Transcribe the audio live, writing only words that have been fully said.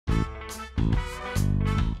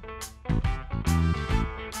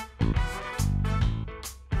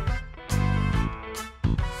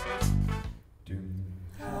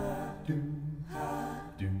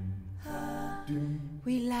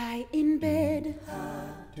bed,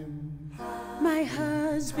 my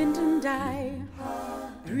husband and I,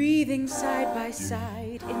 breathing side by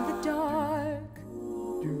side in the dark.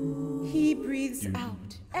 He breathes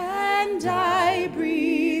out and I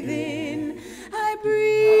breathe in. I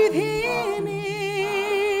breathe him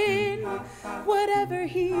in. Whatever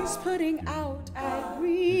he's putting out, I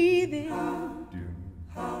breathe in.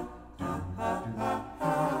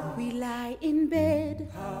 We lie in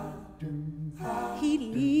bed. He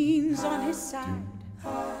leans on his side,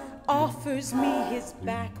 offers me his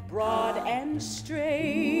back broad and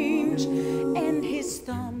strange, and his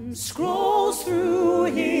thumb scrolls through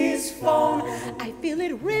his phone. I feel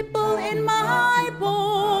it ripple in my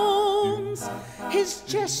bones. His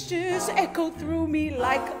gestures echo through me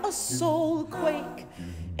like a soul quake,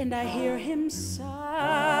 and I hear him sigh.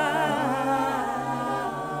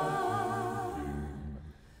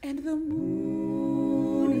 And the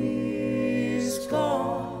moon is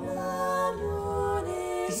gone.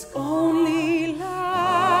 The only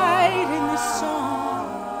light in the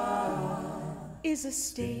song is a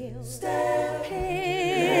stale,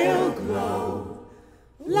 pale glow,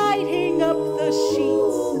 lighting up the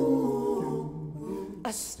sheets.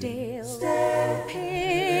 A stale,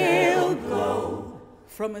 pale glow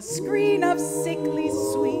from a screen of sickly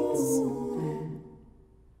sweets.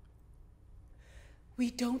 We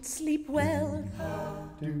don't sleep well,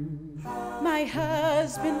 my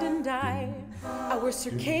husband and I, our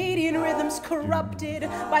circadian rhythms corrupted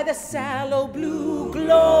by the sallow blue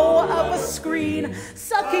glow of a screen,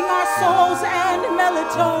 sucking our souls and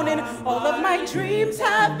melatonin. All of my dreams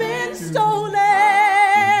have been stolen.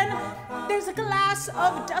 There's a glass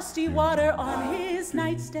of dusty water on his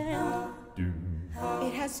nightstand.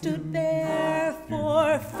 It has stood there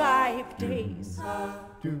for 5 days.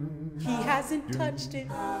 He hasn't touched it.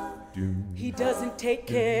 He doesn't take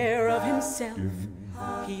care of himself.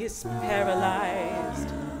 He is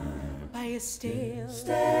paralyzed by a stale,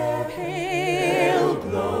 pale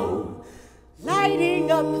glow,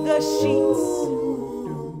 lighting up the sheets.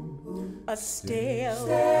 A stale,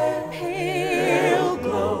 pale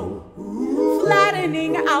glow,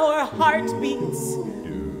 flattening our heartbeats.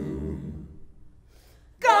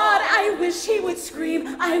 God, I wish he would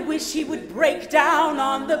scream. I wish he would break down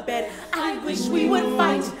on the bed. I wish we would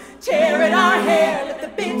fight, tear at our hair, let the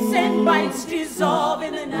bits and bites dissolve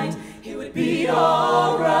in the night. He would be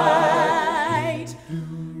all right.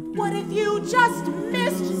 What if you just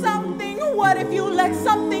missed something? What if you let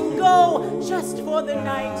something go just for the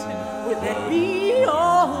night? Would that be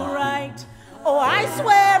all right? Oh, I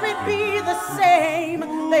swear it'd be the same.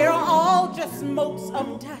 They are all just motes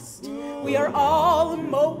of dust. We are all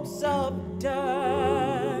motes of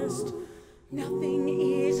dust. Nothing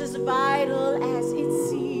is as vital as it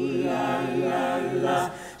seems.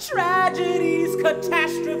 Tragedies,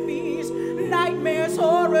 catastrophes, nightmares,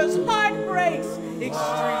 horrors, heartbreaks,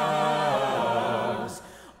 extremes.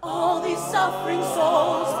 All these suffering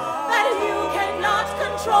souls that you cannot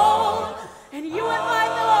control, and you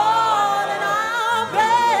invite them all in our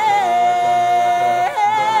bed.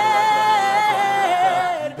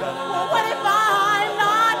 Well, what if I'm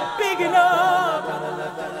not big enough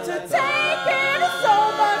to take in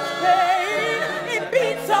so much pain? It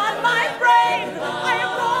beats on my brain. I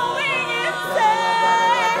am going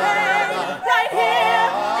insane. Right here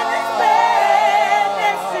in this bed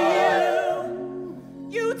next to you.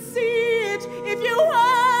 You'd see it if you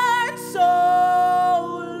weren't so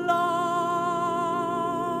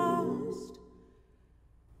lost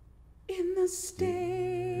in the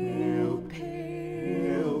stale,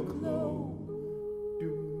 pale glow.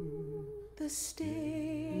 The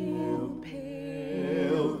stale,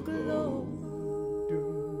 pale glow.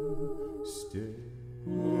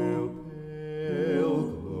 Stale, pale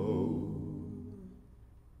glow.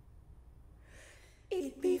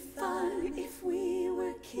 It'd be fun if we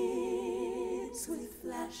were kids with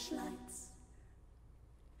flashlights,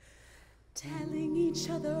 telling each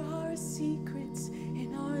other our secrets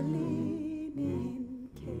in our linen